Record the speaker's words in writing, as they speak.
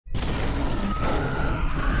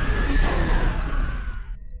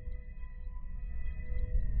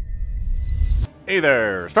Hey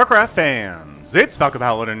there, StarCraft fans! It's Falcon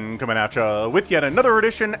Paladin coming at ya with yet another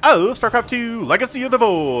edition of StarCraft 2 Legacy of the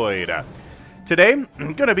Void. Today,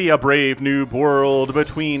 gonna be a brave noob world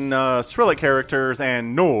between Cyrillic characters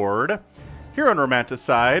and Nord. Here on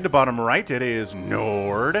Romanticide, bottom right, it is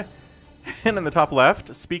Nord. And in the top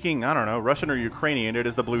left, speaking, I don't know, Russian or Ukrainian, it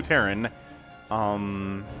is the Blue Terran.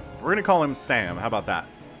 We're gonna call him Sam. How about that?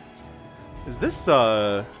 Is this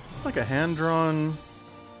like a hand-drawn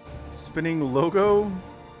spinning logo?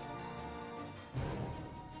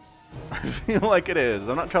 I feel like it is.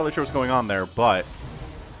 I'm not entirely sure what's going on there, but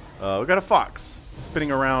we got a fox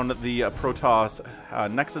spinning around the Protoss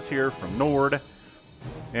Nexus here from Nord,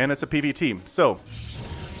 and it's a PvT. So,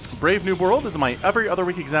 Brave New World is my every other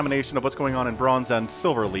week examination of what's going on in Bronze and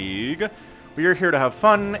Silver League. We are here to have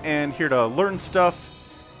fun and here to learn stuff.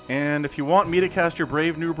 And if you want me to cast your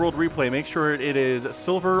Brave New World replay, make sure it is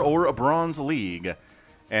Silver or a Bronze League.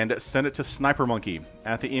 And send it to Snipermonkey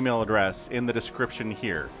at the email address in the description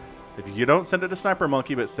here. If you don't send it to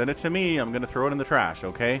Snipermonkey, but send it to me, I'm going to throw it in the trash,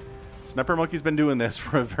 okay? Snipermonkey's been doing this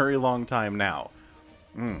for a very long time now.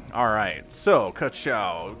 Alright, so,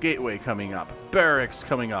 Ka-chow, Gateway coming up, Barracks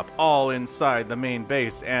coming up, all inside the main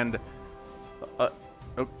base, and...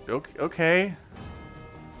 okay.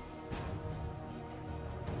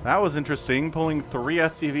 That was interesting, pulling 3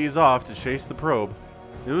 SCVs off to chase the probe.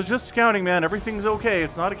 It was just scouting, man. Everything's okay.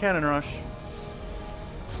 It's not a cannon rush.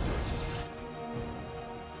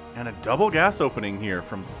 And a double gas opening here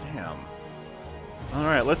from Sam.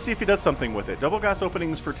 Alright, let's see if he does something with it. Double gas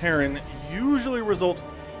openings for Terran usually result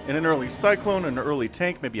in an early Cyclone, an early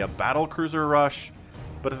tank, maybe a battle cruiser rush.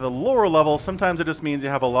 But at the lower level, sometimes it just means you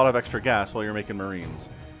have a lot of extra gas while you're making Marines.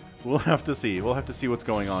 We'll have to see. We'll have to see what's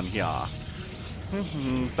going on here.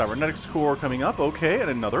 Cybernetics core coming up. Okay,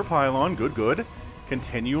 and another pylon. Good, good.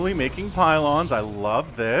 Continually making pylons. I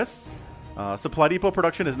love this. Supply depot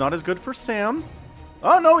production is not as good for Sam.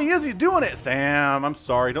 Oh, no, he is. He's doing it. Sam, I'm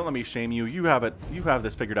sorry. Don't let me shame you. You have it. You have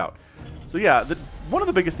this figured out. So, yeah, one of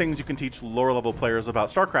the biggest things you can teach lower-level players about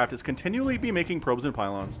StarCraft is continually be making probes and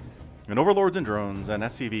pylons, and overlords and drones, and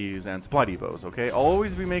SCVs, and supply depots, okay?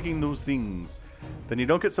 Always be making those things. Then you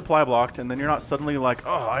don't get supply blocked, and then you're not suddenly like,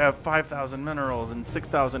 oh, I have 5,000 minerals and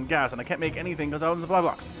 6,000 gas, and I can't make anything because I was supply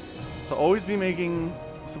blocked. So always be making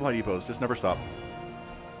supply depots. Just never stop.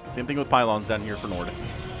 Same thing with pylons down here for Nord.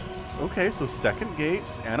 Okay, so second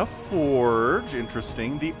gate and a forge.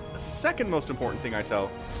 Interesting. The second most important thing I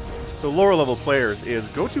tell so lower level players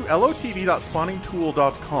is go to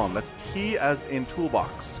lotv.spawningtool.com. That's T as in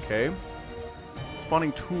toolbox, okay?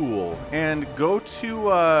 Spawning tool. And go to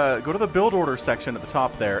the build order section at the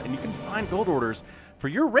top there, and you can find build orders for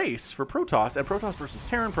your race for Protoss, and Protoss versus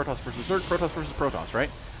Terran, Protoss versus Zerg, Protoss versus Protoss, right?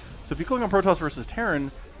 So if you click on Protoss versus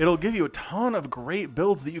Terran, it'll give you a ton of great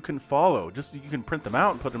builds that you can follow. Just you can print them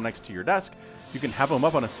out and put them next to your desk. You can have them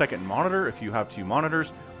up on a second monitor if you have 2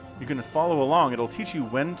 monitors. You can follow along. It'll teach you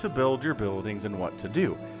when to build your buildings and what to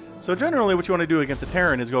do. So generally what you want to do against a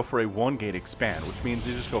Terran is go for a 1-gate expand, which means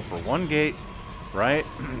you just go for 1 gate, right?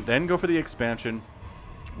 Then go for the expansion.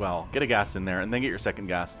 Well, get a gas in there, and then get your second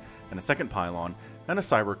gas and a second pylon and a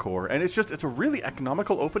cyber core, and it's a really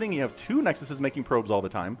economical opening. You have 2 nexuses making probes all the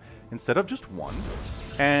time instead of just 1,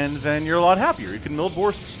 and then you're a lot happier. You can build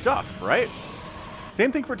more stuff, right?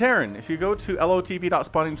 Same thing for Terran. If you go to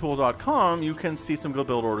lotv.spawningtool.com, you can see some good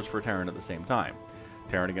build orders for Terran at the same time.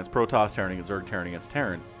 Terran against Protoss, Terran against Zerg, Terran against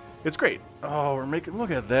Terran. It's great. Oh,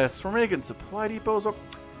 look at this. We're making supply depots.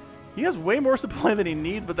 He has way more supply than he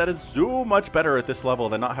needs, but that is so much better at this level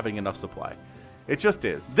than not having enough supply. It just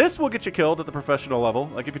is. This will get you killed at the professional level.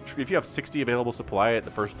 Like if you have 60 available supply at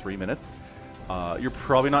the first 3 minutes, you're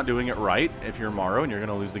probably not doing it right if you're Morrow and you're going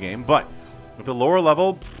to lose the game. But at the lower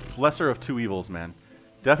level, lesser of 2 evils, man.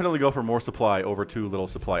 Definitely go for more supply over 2 little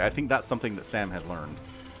supply. I think that's something that Sam has learned.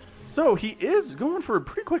 So he is going for a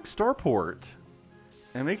pretty quick starport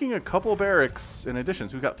and making a couple barracks in addition.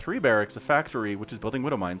 So we've got 3 barracks, a factory, which is building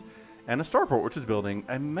widow mines, and a starport, which is building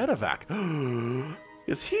a medevac.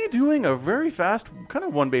 Is he doing a very fast, kind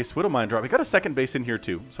of 1-base widow mine drop? He got a second base in here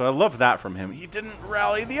too, so I love that from him. He didn't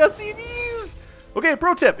rally the SCVs. Okay,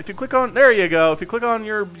 pro tip: if you click on, there you go. If you click on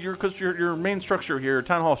your main structure here,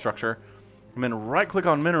 town hall structure, and then right-click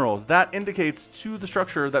on minerals, that indicates to the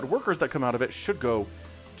structure that workers that come out of it should go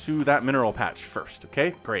to that mineral patch first.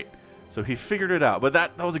 Okay, great. So he figured it out, but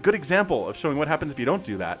that was a good example of showing what happens if you don't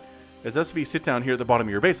do that. As SCV sit down here at the bottom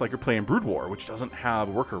of your base like you're playing Brood War, which doesn't have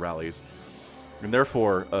worker rallies. And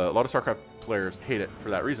therefore, a lot of StarCraft players hate it for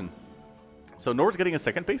that reason. So Nord's getting a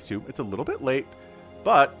second base too. It's a little bit late,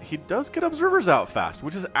 but he does get observers out fast,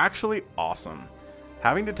 which is actually awesome.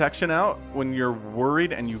 Having detection out when you're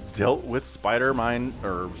worried and you've dealt with spider mine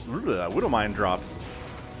or widow mine drops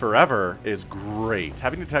forever is great.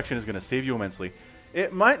 Having detection is going to save you immensely.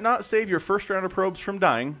 It might not save your first round of probes from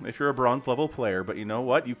dying if you're a bronze level player, but you know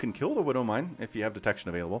what? You can kill the widow mine if you have detection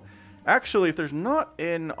available. Actually, if there's not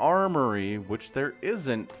an armory, which there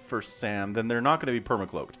isn't for Sam, then they're not going to be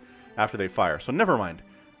permacloaked after they fire. So never mind.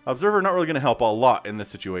 Observer not really going to help a lot in this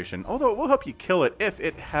situation, although it will help you kill it if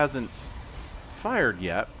it hasn't fired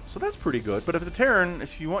yet. So that's pretty good. But if it's a Terran,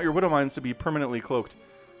 if you want your widow mines to be permanently cloaked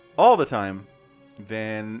all the time,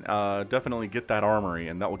 then definitely get that armory,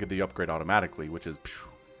 and that will get the upgrade automatically, which is,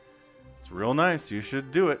 it's real nice. You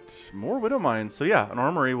should do it. More widow mines. So yeah, an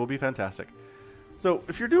armory will be fantastic. So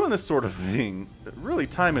if you're doing this sort of thing, really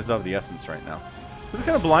time is of the essence right now. So it's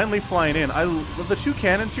kind of blindly flying in. The 2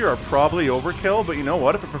 cannons here are probably overkill, but you know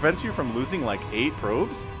what? If it prevents you from losing like 8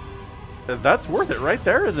 probes, that's worth it right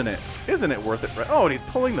there, isn't it? Isn't it worth it? Oh, and he's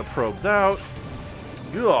pulling the probes out.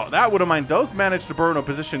 Ugh, that widow mine does manage to burn a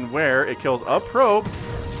position where it kills a probe.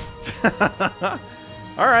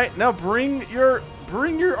 All right, now bring your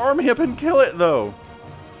army up and kill it though.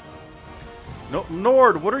 No,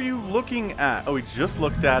 Nord, what are you looking at? Oh, he just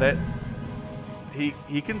looked at it.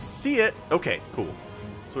 He can see it. Okay, cool.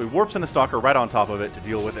 So he warps in a stalker right on top of it to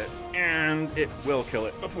deal with it, and it will kill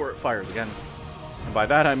it before it fires again. And by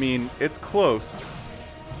that I mean it's close,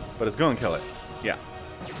 but it's going to kill it. Yeah.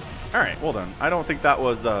 All right, well done. I don't think that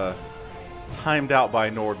was timed out by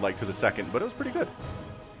Nord like to the second, but it was pretty good.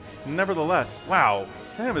 Nevertheless, wow,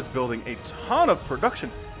 Sam is building a ton of production.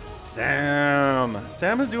 Sam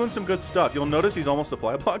is doing some good stuff. You'll notice he's almost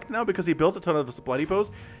supply blocked now because he built a ton of supply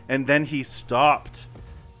depots and then he stopped.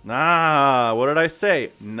 What did I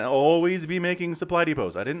say? Always be making supply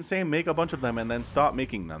depots. I didn't say make a bunch of them and then stop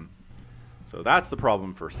making them. So that's the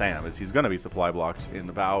problem for Sam, is he's going to be supply blocked in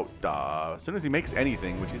about as soon as he makes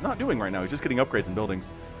anything, which he's not doing right now. He's just getting upgrades and buildings.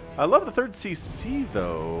 I love the 3rd CC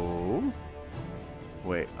though.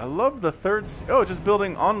 Wait, I love the 3rd. Oh, just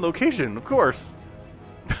building on location, of course.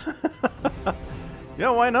 Yeah,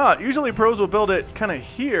 why not? Usually pros will build it kind of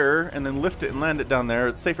here and then lift it and land it down there.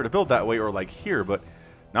 It's safer to build that way, or like here, but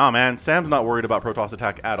nah, man, Sam's not worried about Protoss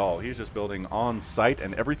attack at all. He's just building on site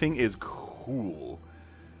and everything is cool.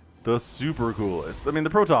 The super coolest. I mean,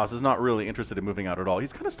 the Protoss is not really interested in moving out at all.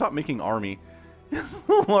 He's kind of stopped making army. It's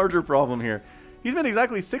a larger problem here. He's made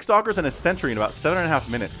exactly 6 stalkers and a sentry in about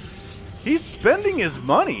 7.5 minutes. He's spending his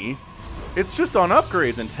money. It's just on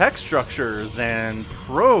upgrades and tech structures and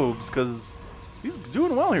probes, because he's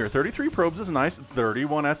doing well here. 33 probes is nice.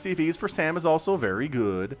 31 SCVs for Sam is also very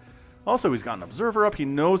good. Also, he's got an observer up. He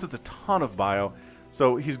knows it's a ton of bio.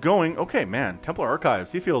 So he's going, okay, man, Templar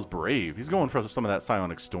Archives. He feels brave. He's going for some of that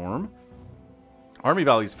Psionic Storm. Army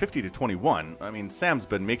value's 50 to 21. I mean, Sam's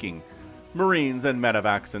been making Marines and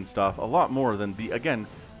medevacs and stuff a lot more than the, again,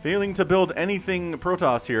 failing to build anything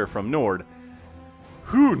Protoss here from Nord.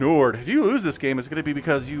 Whew, Nord. If you lose this game, it's going to be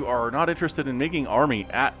because you are not interested in making army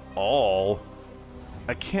at all.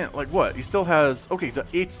 I can't, like, what? He still has, okay, so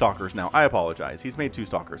 8 stalkers now. I apologize. He's made 2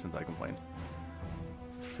 stalkers since I complained.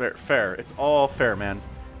 Fair, fair. It's all fair, man.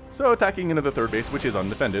 So attacking into the 3rd base, which is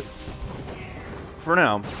undefended for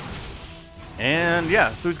now. And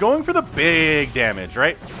yeah, so he's going for the big damage,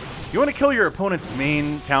 right? You want to kill your opponent's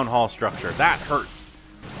main town hall structure. That hurts.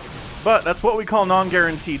 But that's what we call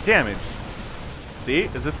non-guaranteed damage. See,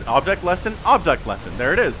 is this object lesson? Object lesson.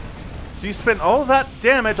 There it is. So you spent all of that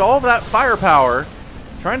damage, all of that firepower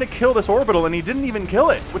trying to kill this orbital, and he didn't even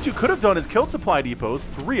kill it. What you could have done is killed supply depots,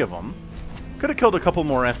 3 of them. Could have killed a couple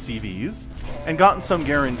more SCVs and gotten some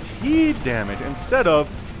guaranteed damage instead of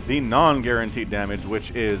the non-guaranteed damage,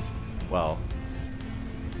 which is, well,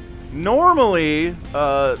 normally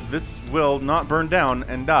this will not burn down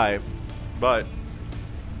and die, but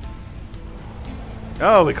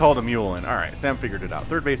oh, we called a mule in. All right, Sam figured it out.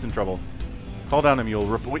 3rd base in trouble. Call down a mule.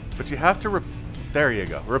 Wait, but you have to there you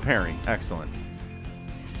go. Repairing. Excellent.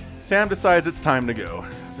 Sam decides it's time to go.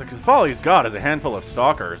 It's like, if all he's got is a handful of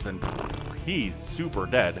stalkers, then he's super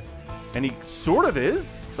dead. And he sort of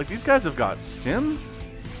is. Like, these guys have got stim.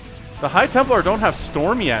 The High Templar don't have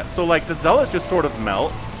storm yet, so like the Zealots just sort of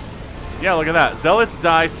melt. Yeah, look at that. Zealots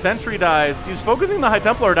die, Sentry dies. He's focusing the High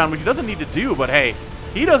Templar down, which he doesn't need to do, but hey,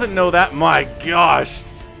 he doesn't know that. My gosh.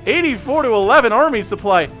 84 to 11 army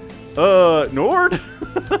supply. Nord?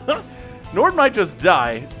 Nord might just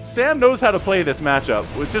die. Sam knows how to play this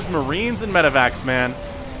matchup with just Marines and medevacs, man.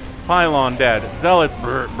 Pylon dead. Zealots,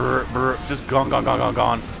 just gone.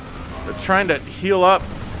 They're trying to heal up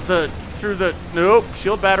through the, nope.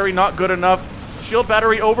 Shield battery not good enough. Shield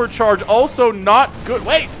battery overcharge also not good.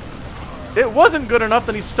 Wait, it wasn't good enough.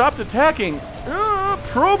 Then he stopped attacking.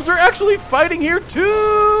 probes are actually fighting here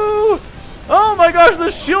too. Oh my gosh,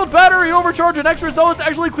 the shield battery overcharge and extra zealots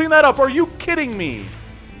actually clean that up. Are you kidding me?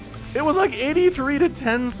 It was like 83 to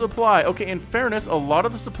 10 supply. Okay, in fairness, a lot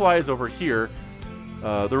of the supply is over here.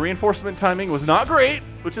 The reinforcement timing was not great,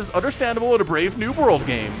 which is understandable in a Brave New World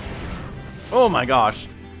game. Oh my gosh.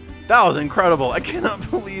 That was incredible. I cannot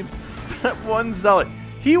believe that one zealot.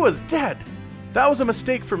 He was dead. That was a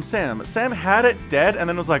mistake from Sam. Sam had it dead and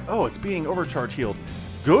then was like, oh, it's being overcharge healed.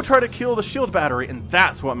 Go try to kill the shield battery, and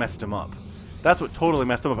that's what messed him up. That's what totally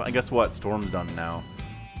messed him up. And guess what? Storm's done now.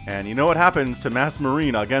 And you know what happens to Mass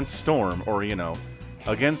Marine against Storm, or, you know,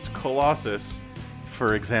 against Colossus,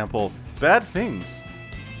 for example. Bad things.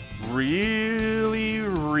 Really,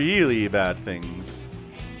 really bad things.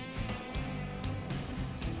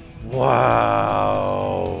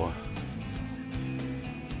 Wow.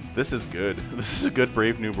 This is good. This is a good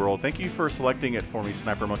Brave New World. Thank you for selecting it for me,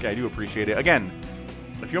 Snipermonkey. I do appreciate it. Again,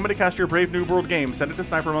 if you want me to cast your Brave New World game, send it to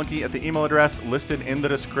Snipermonkey at the email address listed in the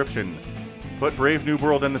description. Put Brave New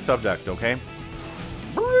World in the subject, okay?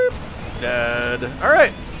 Dead.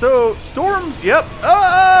 Alright, so Storms, yep.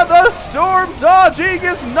 The Storm dodging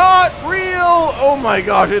is not real! Oh my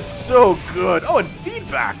gosh, it's so good. Oh, and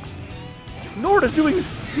feedbacks. Nord is doing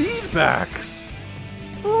feedbacks.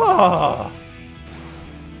 Oh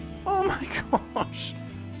my gosh.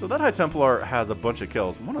 So that High Templar has a bunch of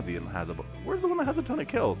kills. One of them has a... Where's the one that has a ton of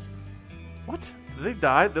kills? What? Did they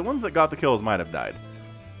die? The ones that got the kills might have died.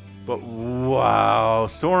 But wow.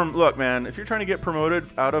 Storm, look, man, if you're trying to get promoted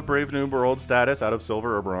out of Brave New World status, out of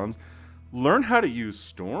Silver or Bronze, learn how to use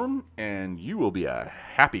Storm, and you will be a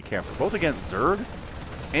happy camper, both against Zerg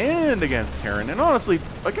and against Terran, and honestly,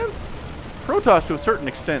 against Protoss to a certain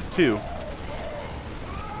extent, too.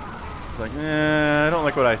 It's like, I don't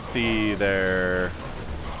like what I see there.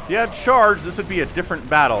 If you had Charge, this would be a different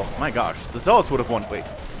battle. My gosh, the Zealots would have won. Wait.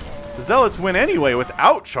 The Zealots win anyway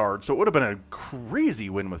without Charge, so it would have been a crazy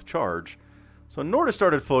win with Charge. So Nord has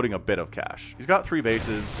started floating a bit of cash. He's got 3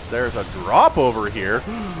 bases. There's a drop over here.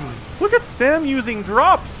 Look at Sam using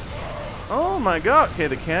drops. Oh my god. Okay,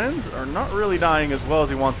 the cannons are not really dying as well as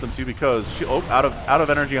he wants them to because out of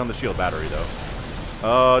energy on the shield battery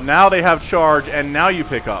though. Now they have Charge, and now you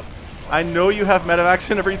pick up. I know you have medevacs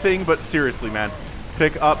and everything, but seriously, man,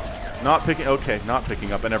 pick up. Not picking, okay, not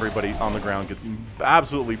picking up, and everybody on the ground gets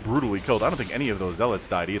absolutely brutally killed. I don't think any of those zealots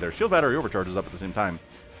died either. Shield battery overcharges up at the same time.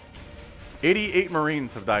 88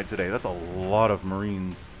 Marines have died today. That's a lot of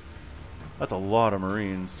Marines. That's a lot of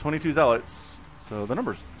Marines. 22 zealots. So the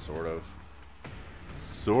numbers sort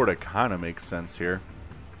of kind of makes sense here.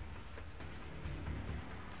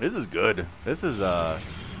 This is good. This is, there are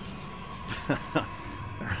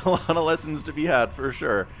a lot of lessons to be had for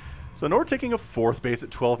sure. So Nord taking a 4th base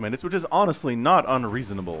at 12 minutes, which is honestly not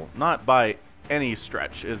unreasonable. Not by any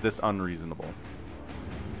stretch is this unreasonable.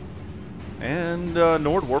 And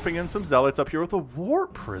Nord warping in some zealots up here with a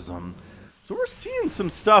warp prism. So we're seeing some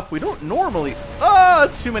stuff we don't normally... Ah,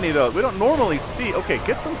 it's too many though. We don't normally see. Okay,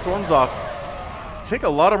 get some storms off. Take a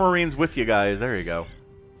lot of Marines with you guys. There you go.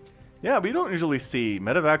 Yeah, we don't usually see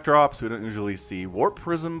medevac drops. We don't usually see warp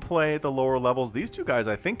prism play at the lower levels. These two guys,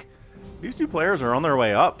 I think... These two players are on their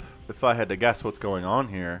way up, if I had to guess what's going on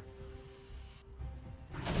here.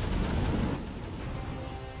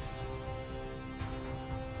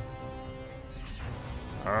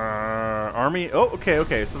 Army. Oh,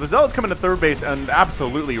 okay. So the Zealots come into 3rd base and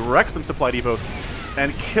absolutely wreck some supply depots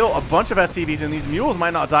and kill a bunch of SCVs. And these mules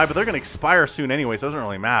might not die, but they're going to expire soon anyway, so it doesn't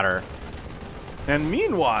really matter. And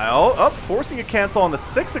meanwhile, forcing a cancel on the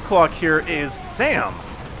 6 o'clock here is Sam.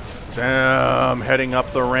 Sam heading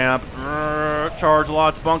up the ramp. Charge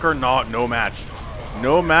lots bunker. No match.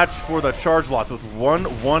 No match for the charge lots with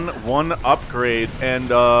 1-1-1 upgrades. And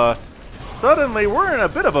suddenly we're in a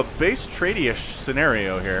bit of a base trade-ish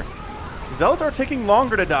scenario here. Zealots are taking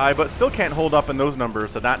longer to die, but still can't hold up in those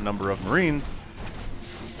numbers to that number of Marines.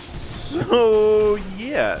 So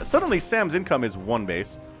yeah, suddenly Sam's income is 1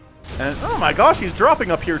 base. And oh my gosh, he's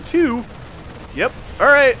dropping up here too. Yep.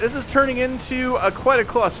 Alright, this is turning into quite a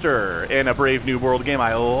cluster in a Brave New World game.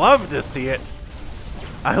 I love to see it.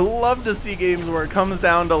 I love to see games where it comes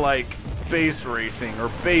down to, like, base racing or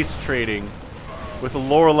base trading with the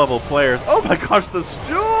lower level players. Oh my gosh, the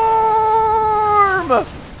storm!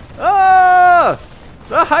 Ah!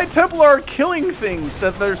 The High Templar are killing things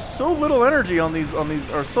that there's so little energy on these,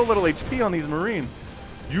 or so little HP on these Marines.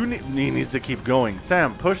 He needs to keep going.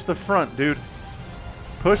 Sam, push the front, dude.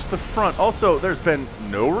 Push the front. Also, there's been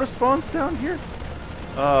no response down here.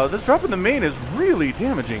 This drop in the main is really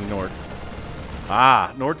damaging Nord.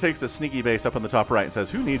 Ah, Nord takes a sneaky base up on the top right and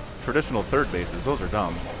says, who needs traditional 3rd bases? Those are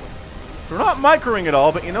dumb. We're not microing at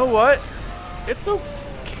all, but you know what? It's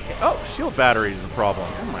okay. Oh, shield battery is a problem.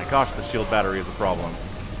 Oh my gosh, the shield battery is a problem.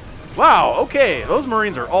 Wow, okay, those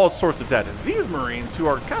Marines are all sorts of dead. These Marines, who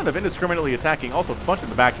are kind of indiscriminately attacking, also a bunch in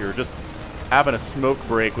the back here, just having a smoke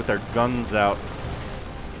break with their guns out.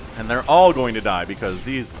 And they're all going to die because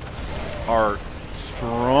these are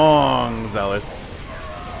strong zealots.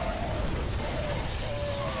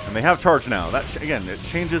 And they have charge now. That, again, it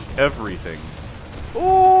changes everything.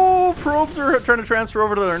 Oh, probes are trying to transfer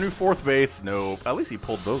over to their new 4th base. No, at least he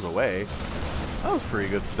pulled those away. That was pretty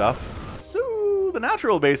good stuff. So, the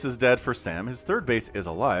natural base is dead for Sam. His 3rd base is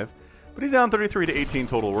alive. But he's down 33 to 18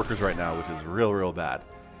 total workers right now, which is real, real bad.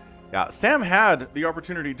 Yeah, Sam had the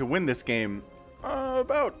opportunity to win this game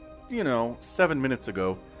about, you know, 7 minutes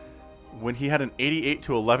ago when he had an 88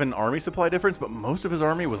 to 11 army supply difference, but most of his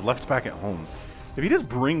army was left back at home. If he just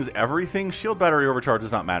brings everything, shield battery overcharge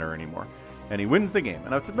does not matter anymore. And he wins the game.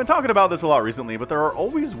 And I've been talking about this a lot recently, but there are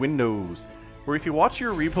always windows where if you watch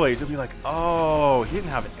your replays, you'll be like, oh, he didn't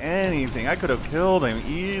have anything. I could have killed him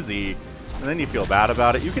easy. And then you feel bad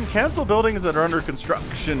about it. You can cancel buildings that are under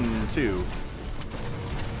construction, too.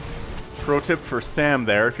 Pro tip for Sam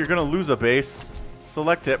there. If you're going to lose a base,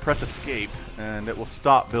 select it, press escape, and it will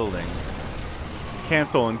stop building.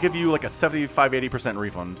 Cancel and give you like a 75-80%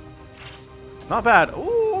 refund. Not bad.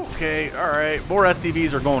 Ooh, okay, alright. More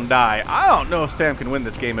SCVs are going to die. I don't know if Sam can win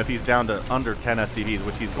this game if he's down to under 10 SCVs,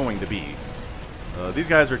 which he's going to be. These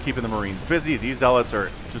guys are keeping the Marines busy. These zealots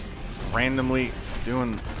are just randomly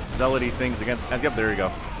doing zealoty things against... Yep, there you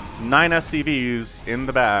go. 9 SCVs in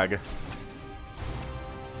the bag.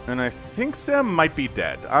 And I think Sam might be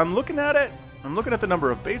dead. I'm looking at it. I'm looking at the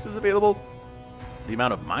number of bases available. The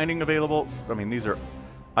amount of mining available. I mean, these are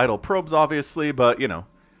idle probes, obviously, but, you know.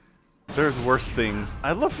 There's worse things.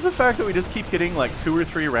 I love the fact that we just keep getting like 2 or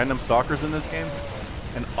 3 random stalkers in this game.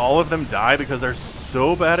 And all of them die because they're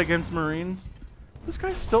so bad against Marines. This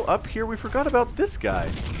guy's still up here. We forgot about this guy.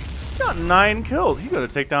 He got 9 killed. He got to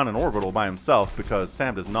take down an orbital by himself because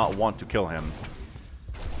Sam does not want to kill him.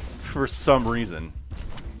 For some reason.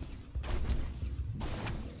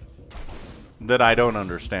 That I don't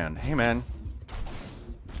understand. Hey, man.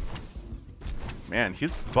 Man,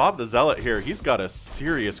 he's Bob the Zealot here. He's got a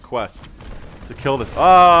serious quest to kill this.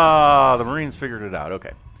 Ah, the Marines figured it out.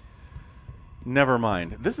 Okay. Never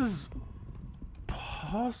mind. This is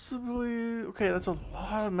possibly... Okay, that's a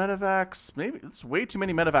lot of medevacs. Maybe it's way too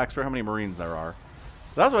many medevacs for how many Marines there are.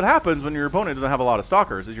 That's what happens when your opponent doesn't have a lot of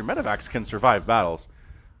stalkers, is your medevacs can survive battles.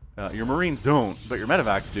 Your Marines don't, but your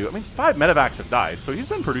medevacs do. I mean, 5 medevacs have died, so he's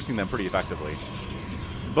been producing them pretty effectively.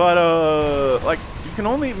 But, like, you can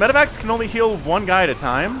only... Medevacs can only heal 1 guy at a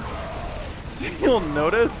time. So you'll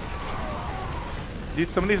notice...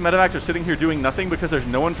 Some of these medevacs are sitting here doing nothing because there's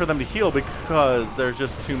no one for them to heal because there's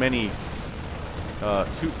just too many...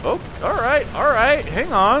 Oh, alright,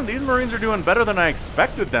 hang on. These Marines are doing better than I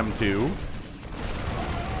expected them to.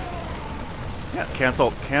 Yeah,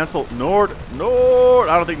 cancel. Nord.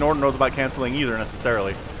 I don't think Nord knows about canceling either,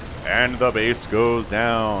 necessarily. And the base goes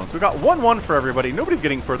down. So we got 1-1 for everybody. Nobody's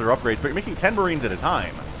getting further upgrades, but you're making 10 Marines at a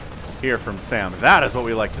time here from Sam. That is what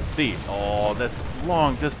we like to see. Oh, this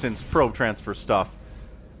long-distance probe transfer stuff.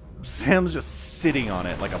 Sam's just sitting on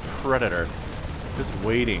it like a predator. Just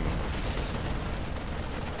waiting.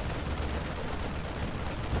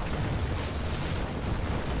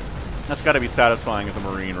 That's got to be satisfying as a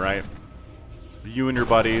Marine, right? You and your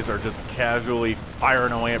buddies are just casually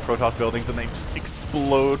firing away at Protoss buildings and they just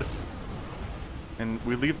explode. And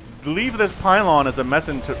we leave this pylon as a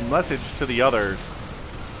message to the others.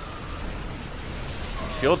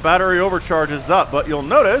 Shield battery overcharge is up, but you'll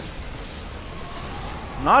notice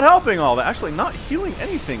not helping all that. Actually, not healing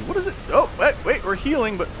anything. What is it? Oh, wait, we're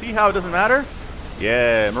healing, but see how it doesn't matter?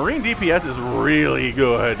 Yeah, Marine DPS is really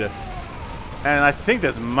good. And I think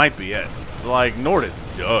this might be it. Like, Nord is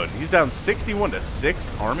done. He's down 61 to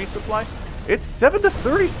 6 army supply. It's 7 to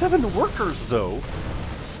 37 workers, though.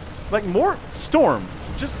 Like, more Storm.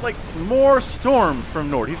 Just, like, more Storm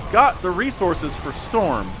from Nord. He's got the resources for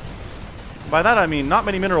Storm. By that, I mean not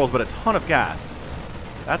many minerals, but a ton of gas.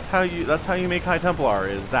 That's how you make High Templar,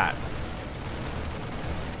 is that.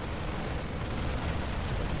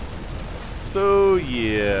 So,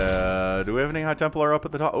 yeah. Do we have any High Templar up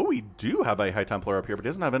at the top? Oh, we do have a High Templar up here, but he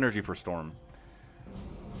doesn't have energy for Storm.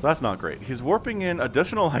 So that's not great. He's warping in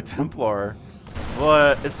additional High Templar,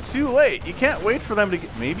 but it's too late. You can't wait for them to get...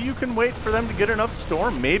 Maybe you can wait for them to get enough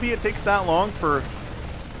Storm. Maybe it takes that long for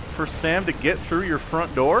Sam to get through your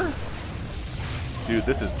front door. Dude,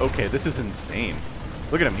 this is... Okay, this is insane.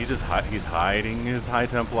 Look at him. He's hiding his High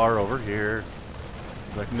Templar over here.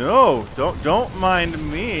 He's like, no, don't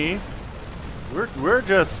mind me.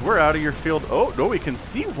 We're out of your field. Oh, no, we can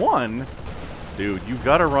see one. Dude, you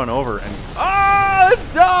gotta run over and... Ah,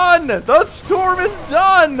 it's done! The storm is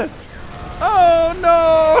done! Oh,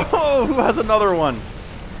 no! Who has another one?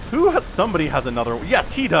 Somebody has another one.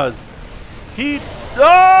 Yes, he does.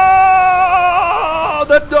 Oh!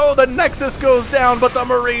 The Nexus goes down, but the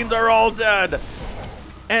Marines are all dead.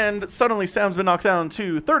 And suddenly Sam's been knocked down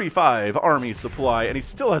to 35 army supply, and he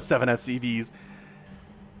still has 7 SCVs.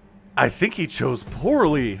 I think he chose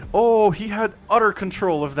poorly. Oh, he had utter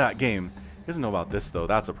control of that game. He doesn't know about this, though.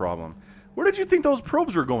 That's a problem. Where did you think those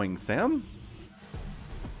probes were going, Sam?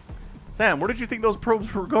 Sam, where did you think those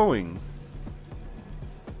probes were going?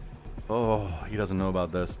 Oh, he doesn't know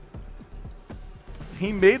about this.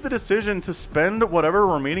 He made the decision to spend whatever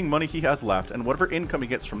remaining money he has left and whatever income he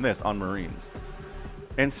gets from this on Marines.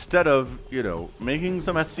 Instead of, you know, making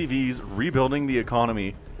some SCVs, rebuilding the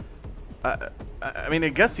economy. I mean, I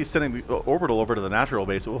guess he's sending the orbital over to the natural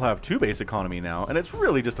base. So we'll have 2-base economy now. And it's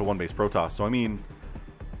really just a 1-base Protoss. So, I mean,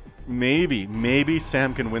 maybe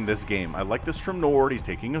Sam can win this game. I like this from Nord. He's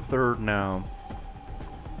taking a 3rd now.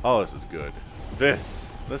 Oh, this is good. This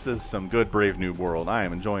is some good Brave Noob world. I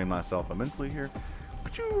am enjoying myself immensely here.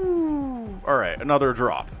 Alright, another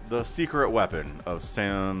drop. The secret weapon of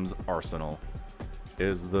Sam's arsenal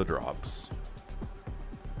is the drops.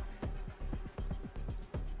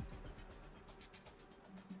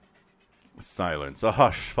 Silence. A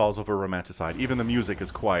hush falls over Romanticide. Even the music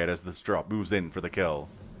is quiet as this drop moves in for the kill.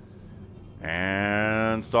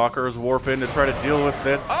 And Stalkers warp in to try to deal with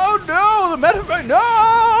this. Oh no! The medevac!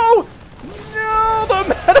 No! No!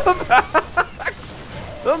 The medevacs!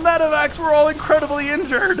 The medevacs were all incredibly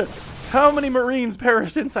injured! How many Marines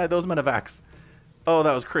perished inside those medevacs? Oh,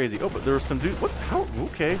 that was crazy. Oh, but there was some dude. What? How?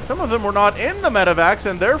 Okay. Some of them were not in the medevacs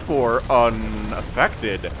and therefore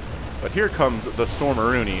unaffected. But here comes the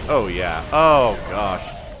Stormaroonie. Oh, yeah. Oh, gosh.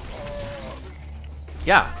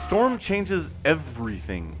 Yeah, Storm changes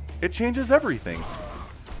everything. It changes everything.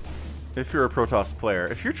 If you're a Protoss player.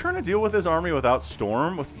 If you're trying to deal with this army without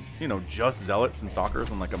Storm, with, you know, just Zealots and Stalkers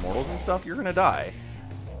and, like, Immortals and stuff, you're gonna die.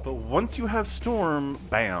 But once you have Storm,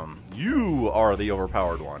 bam, you are the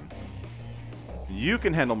overpowered one. You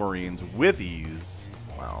can handle Marines with ease.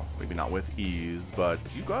 Well, maybe not with ease, but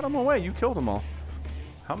you got them away. You killed them all.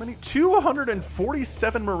 How many?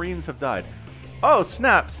 247 Marines have died. Oh,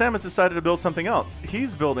 snap. Sam has decided to build something else.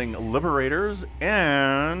 He's building Liberators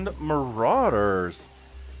and Marauders.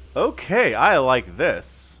 Okay, I like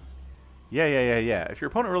this. Yeah. If your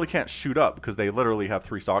opponent really can't shoot up because they literally have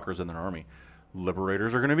 3 Stalkers in their army,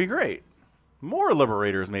 Liberators are going to be great. More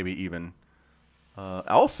Liberators, maybe even.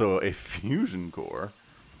 Also, a Fusion Core.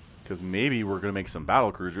 Because maybe we're going to make some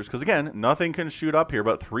battle cruisers. Because again, nothing can shoot up here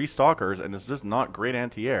but 3 Stalkers, and it's just not great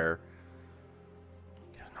anti-air.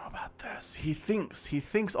 He doesn't know about this. He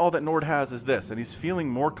thinks all that Nord has is this, and he's feeling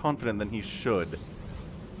more confident than he should.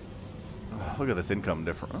 Oh, look at this income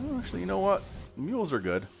difference. Oh, actually, you know what? Mules are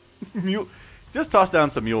good. Just toss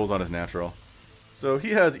down some mules on his natural. So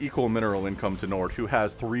he has equal mineral income to Nord, who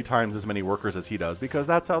has 3 times as many workers as he does, because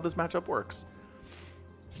that's how this matchup works.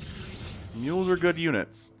 Mules are good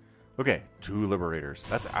units. Okay, 2 Liberators.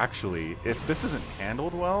 That's actually, if this isn't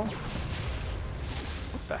handled well...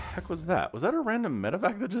 What the heck was that? Was that a random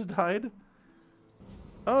medevac that just died?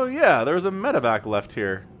 Oh yeah, there's a medevac left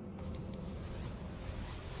here.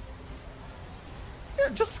 Yeah,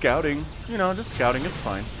 just scouting. You know, just scouting, it's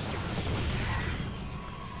fine.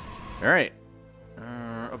 Alright.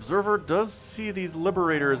 Observer does see these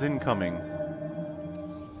Liberators incoming.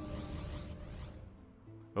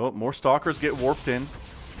 Oh, more Stalkers get warped in.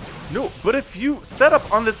 No, but if you set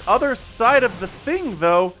up on this other side of the thing,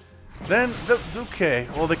 though, then... okay,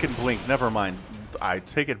 well, they can blink. Never mind. I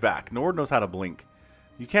take it back. Nord knows how to blink.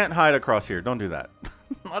 You can't hide across here. Don't do that.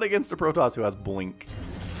 Not against a Protoss who has blink.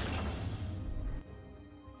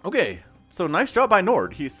 Okay, so nice job by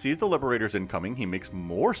Nord. He sees the Liberators incoming. He makes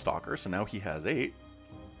more Stalkers, so now he has 8.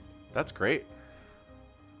 That's great.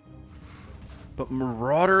 But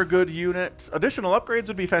Marauder, good unit. Additional upgrades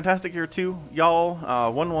would be fantastic here too, y'all.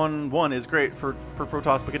 1-1-1 is great for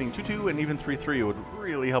Protoss, but getting 2-2 and even 3-3 would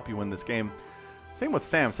really help you win this game. Same with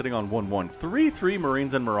Sam sitting on 1-1. 3-3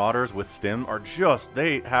 Marines and Marauders with Stim are just,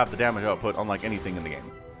 they have the damage output unlike anything in the game.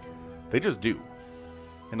 They just do.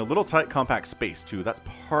 In a little tight compact space too, that's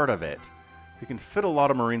part of it. So you can fit a lot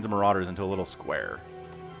of Marines and Marauders into a little square.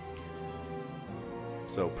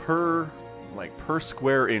 So per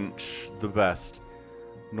square inch, the best.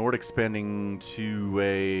 Nord expanding to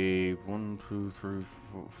a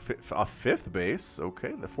 5th base.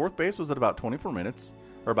 Okay, the 4th base was at about 24 minutes,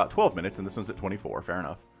 or about 12 minutes, and this one's at 24. Fair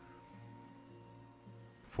enough.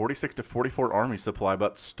 46 to 44 army supply,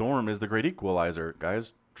 but Storm is the great equalizer.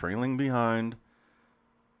 Guys trailing behind.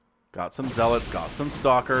 Got some zealots, got some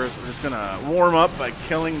stalkers. We're just gonna warm up by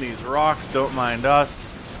killing these rocks. Don't mind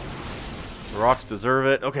us. The rocks deserve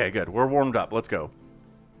it. Okay, good. We're warmed up. Let's go.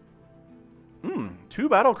 2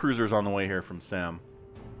 battle cruisers on the way here from Sam.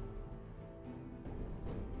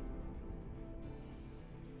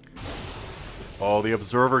 Oh, the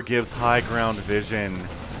observer gives high ground vision.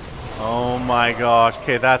 Oh my gosh.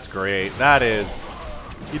 Okay, that's great. That is.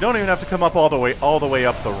 You don't even have to come up all the way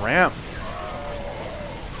up the ramp.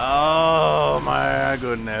 Oh my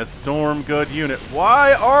goodness. Storm, good unit.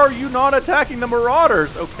 Why are you not attacking the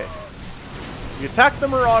Marauders? Okay. You attack the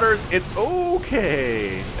Marauders, it's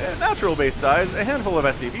okay. Natural base dies, a handful of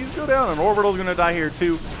SCVs go down, and Orbital's gonna die here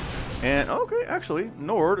too. And, okay, actually,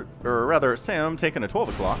 Nord, or rather, Sam taking a 12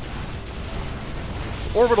 o'clock.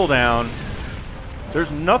 Orbital down. There's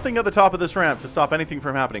nothing at the top of this ramp to stop anything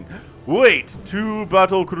from happening. Wait, 2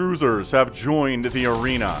 battle cruisers have joined the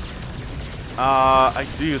arena.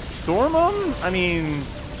 Do you storm them? I mean,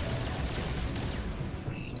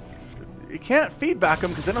 you can't feedback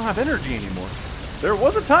them because they don't have energy anymore. There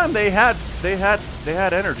was a time they had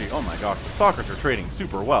energy. Oh my gosh, the Stalkers are trading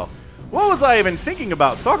super well. What was I even thinking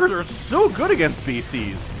about? Stalkers are so good against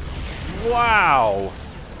BCs. Wow.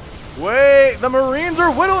 Wait, the Marines are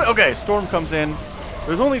whittling. Okay, Storm comes in.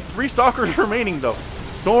 There's only 3 Stalkers remaining though.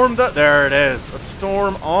 Storm there it is. A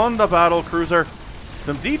Storm on the battle cruiser.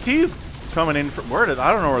 Some DTs coming in from I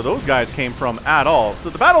don't know where those guys came from at all. So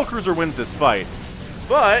the battle cruiser wins this fight.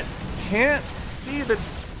 But can't see the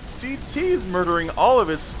DT's murdering all of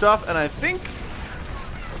his stuff, and I think,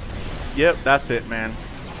 yep, that's it, man.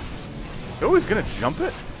 Oh, he's gonna jump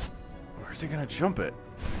it? Where's he gonna jump it?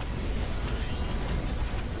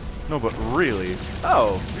 No, but really?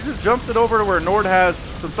 Oh, he just jumps it over to where Nord has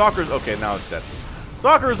some Stalkers. Okay, now it's dead.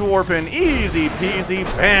 Stalkers warping, easy peasy,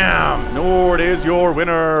 bam! Nord is your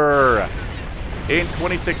winner in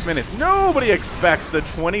 26 minutes. Nobody expects the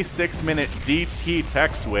 26-minute DT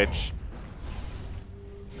tech switch.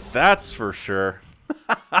 That's for sure.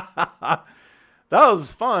 That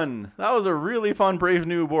was fun. That was a really fun Brave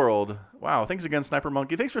New World. Wow, thanks again,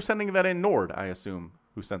 Snipermonkey. Thanks for sending that in, Nord, I assume,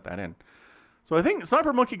 who sent that in. So I think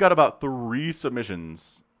Snipermonkey got about 3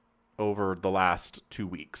 submissions over the last 2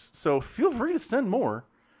 weeks. So feel free to send more.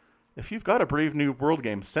 If you've got a Brave New World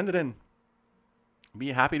game, send it in.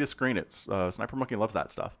 Be happy to screen it. Snipermonkey loves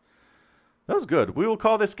that stuff. That was good. We will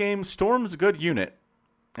call this game Storm's Good Unit.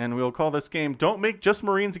 And we'll call this game Don't Make Just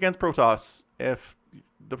Marines Against Protoss if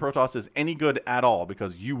the Protoss is any good at all,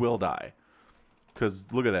 because you will die.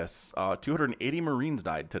 Because look at this. 280 Marines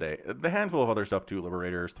died today. The handful of other stuff too.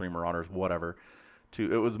 Liberators, 3 Marauders, whatever.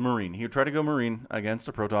 It was Marine. He would try to go Marine against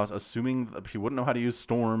a Protoss, assuming that he wouldn't know how to use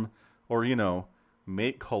Storm or, you know,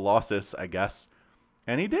 make Colossus, I guess.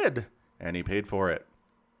 And he did. And he paid for it.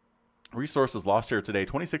 Resources lost here today,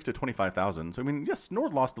 26 to 25,000. So, I mean, yes,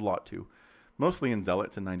 Nord lost a lot too. Mostly in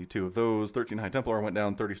Zealots and 92 of those. 13 High Templar went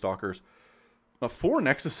down, 30 Stalkers. 4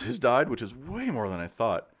 Nexuses died, which is way more than I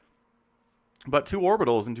thought. But 2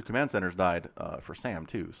 Orbitals and 2 Command Centers died for Sam,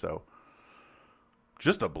 too. So,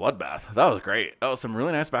 just a bloodbath. That was great. That was some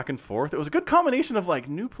really nice back and forth. It was a good combination of, like,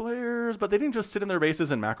 new players, but they didn't just sit in their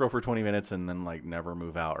bases and macro for 20 minutes and then, like, never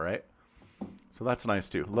move out, right? So that's nice,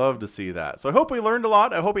 too. Love to see that. So I hope we learned a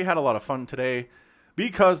lot. I hope we had a lot of fun today,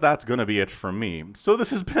 because that's going to be it from me. So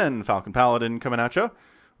this has been Falcon Paladin coming at you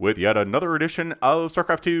with yet another edition of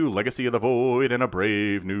StarCraft 2 Legacy of the Void in a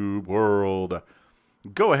Brave New World.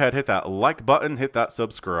 Go ahead, hit that like button, hit that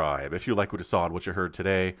subscribe if you like what you saw and what you heard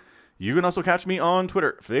today. You can also catch me on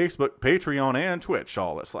Twitter, Facebook, Patreon, and Twitch,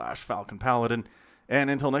 all at /Falcon Paladin. And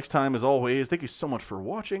until next time, as always, thank you so much for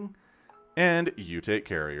watching, and you take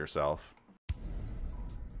care of yourself.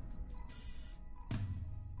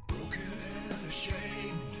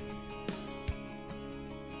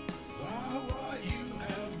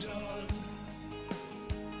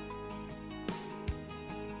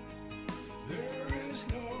 There is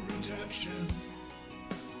no redemption.